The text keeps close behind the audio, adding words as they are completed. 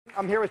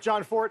I'm here with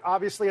John Fortt,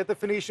 obviously at the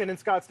Phoenician in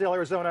Scottsdale,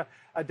 Arizona.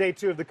 Day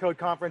 2 of the Code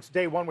Conference.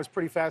 Day 1 was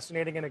pretty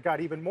fascinating, and it got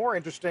even more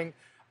interesting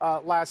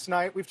last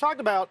night. We've talked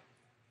about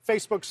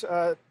Facebook's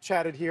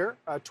chatted here,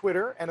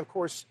 Twitter, and of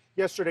course,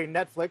 yesterday,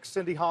 Netflix.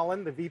 Cindy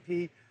Holland, the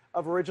VP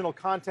of Original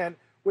Content,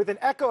 with an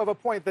echo of a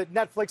point that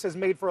Netflix has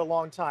made for a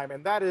long time,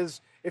 and that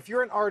is, if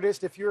you're an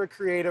artist, if you're a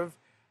creative,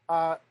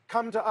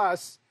 come to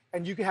us,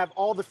 and you can have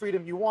all the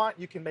freedom you want.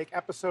 You can make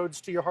episodes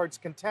to your heart's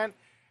content.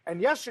 And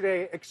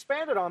yesterday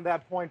expanded on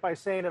that point by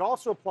saying it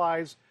also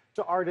applies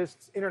to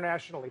artists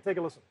internationally. Take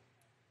a listen.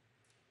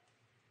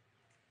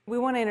 We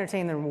want to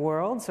entertain the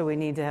world, so we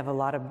need to have a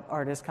lot of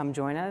artists come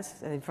join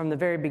us. From the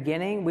very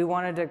beginning, we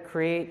wanted to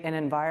create an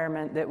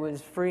environment that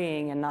was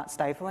freeing and not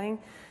stifling.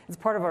 It's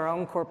part of our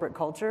own corporate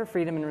culture,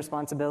 freedom and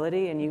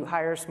responsibility, and you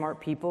hire smart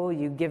people,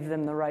 you give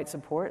them the right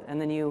support, and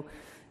then you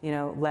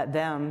let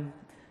them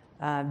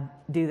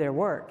do their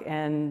work.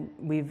 And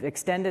we've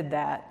extended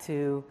that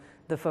to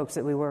the folks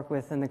that we work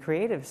with in the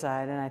creative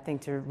side, and I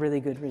think to really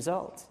good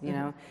results, you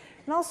know.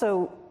 And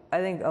also,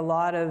 I think a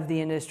lot of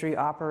the industry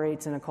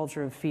operates in a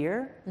culture of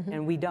fear,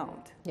 and we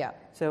don't. Yeah.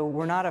 So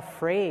we're not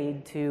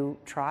afraid to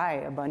try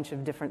a bunch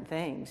of different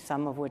things,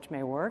 some of which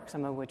may work,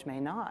 some of which may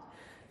not.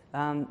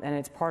 And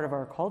it's part of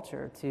our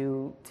culture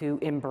to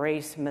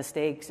embrace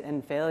mistakes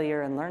and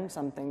failure and learn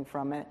something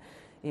from it,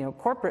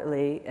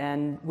 corporately.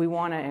 And we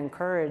want to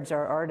encourage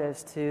our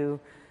artists to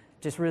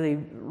just really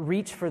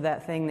reach for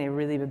that thing they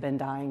really have been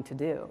dying to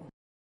do.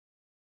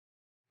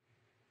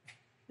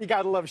 You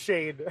gotta love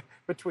shade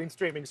between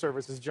streaming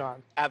services,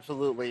 John.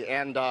 Absolutely,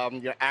 and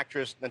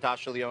actress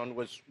Natasha Lyonne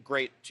was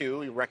great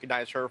too. You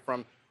recognize her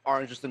from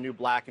Orange is the New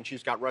Black, and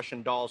she's got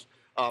Russian Dolls,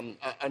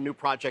 a new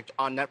project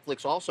on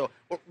Netflix also.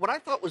 What I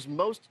thought was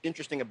most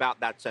interesting about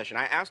that session,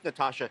 I asked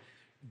Natasha,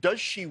 does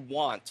she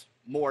want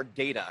more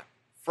data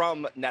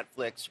from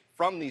Netflix,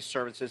 from these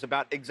services,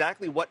 about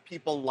exactly what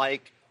people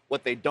like,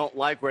 what they don't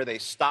like, where they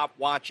stop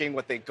watching,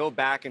 what they go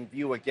back and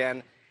view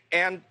again.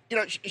 And,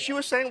 she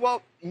was saying,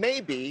 well,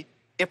 maybe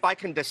if I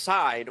can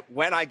decide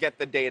when I get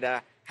the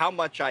data, how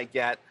much I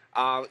get,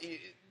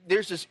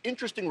 there's this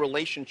interesting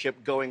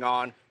relationship going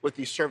on with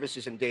these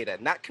services and data.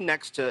 And that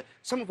connects to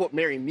some of what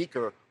Mary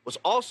Meeker was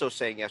also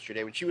saying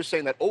yesterday, when she was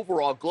saying that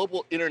overall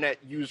global internet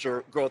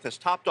user growth has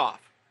topped off.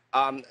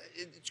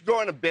 It's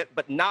growing a bit,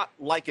 but not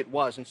like it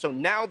was. And so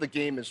now the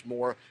game is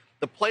more,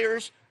 the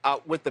players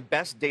with the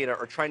best data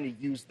are trying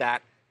to use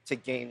that to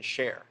gain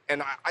share.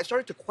 And I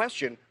started to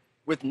question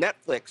with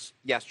Netflix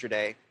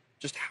yesterday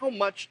just how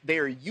much they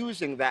are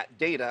using that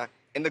data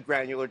in the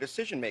granular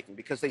decision making,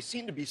 because they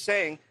seem to be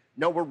saying,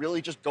 no, we're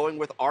really just going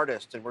with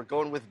artists and we're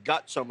going with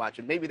gut so much.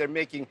 And maybe they're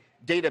making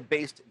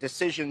data-based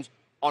decisions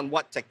on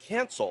what to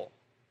cancel,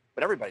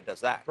 but everybody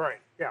does that. Right,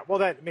 yeah, well,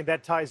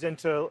 that ties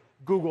into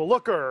Google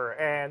Looker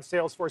and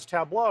Salesforce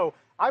Tableau.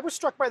 I was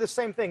struck by the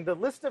same thing, the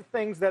list of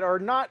things that are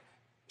not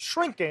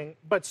shrinking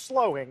but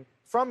slowing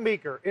from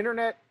Meeker: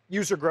 internet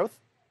user growth,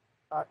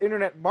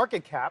 internet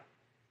market cap,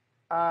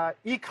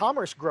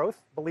 e-commerce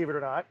growth, believe it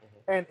or not,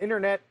 and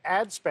internet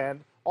ad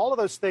spend. All of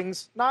those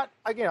things, not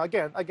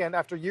again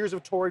after years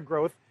of torrid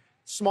growth,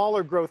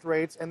 smaller growth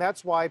rates, and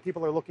that's why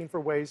people are looking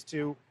for ways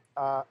to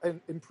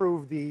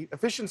improve the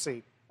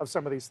efficiency of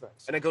some of these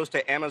things. And it goes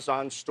to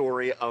Amazon's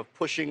story of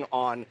pushing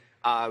on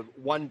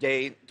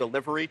one-day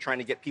delivery, trying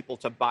to get people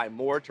to buy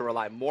more, to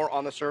rely more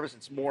on the service.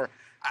 It's more,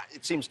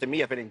 it seems to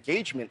me, of an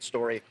engagement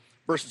story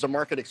versus a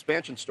market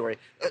expansion story.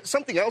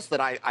 Something else that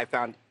I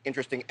found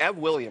interesting, Ev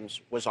Williams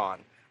was on,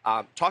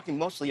 talking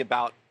mostly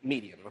about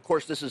Medium. Of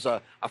course, this is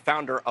a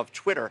founder of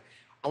Twitter.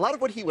 A lot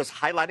of what he was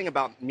highlighting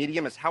about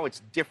Medium is how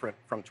it's different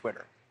from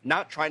Twitter,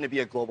 not trying to be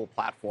a global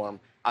platform,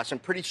 some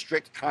pretty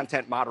strict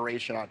content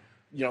moderation on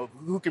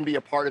who can be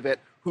a part of it,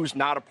 who's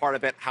not a part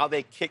of it, how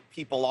they kick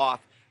people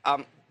off.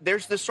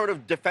 There's this sort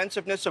of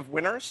defensiveness of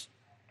winners,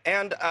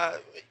 and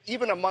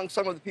even among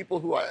some of the people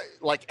who,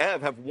 like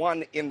Ev, have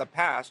won in the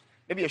past,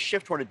 maybe a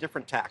shift toward a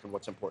different tack of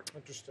what's important.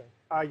 Interesting.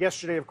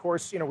 Yesterday, of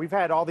course, we've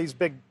had all these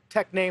big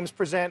tech names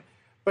present,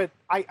 but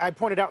I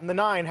pointed out in the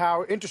 9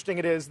 how interesting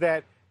it is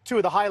that 2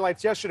 of the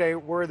highlights yesterday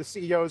were the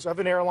CEOs of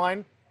an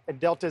airline, and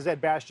Delta's Ed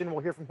Bastian,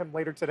 we'll hear from him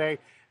later today,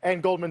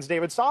 and Goldman's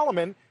David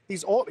Solomon.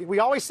 We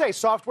always say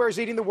software is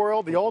eating the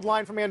world, the old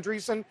line from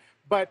Andreessen,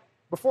 but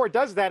before it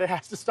does that, it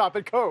has to stop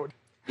at code.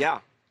 Yeah,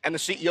 and the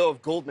CEO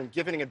of Goldman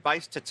giving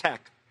advice to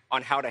tech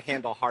on how to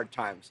handle hard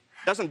times.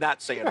 Doesn't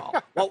that say it all?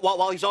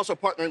 while he's also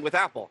partnering with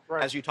Apple,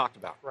 right, as you talked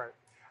about. Right.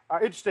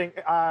 Interesting.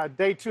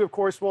 Day 2, of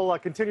course, we'll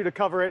continue to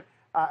cover it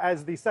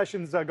as the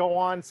sessions go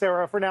on.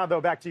 Sarah, for now,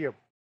 though, back to you.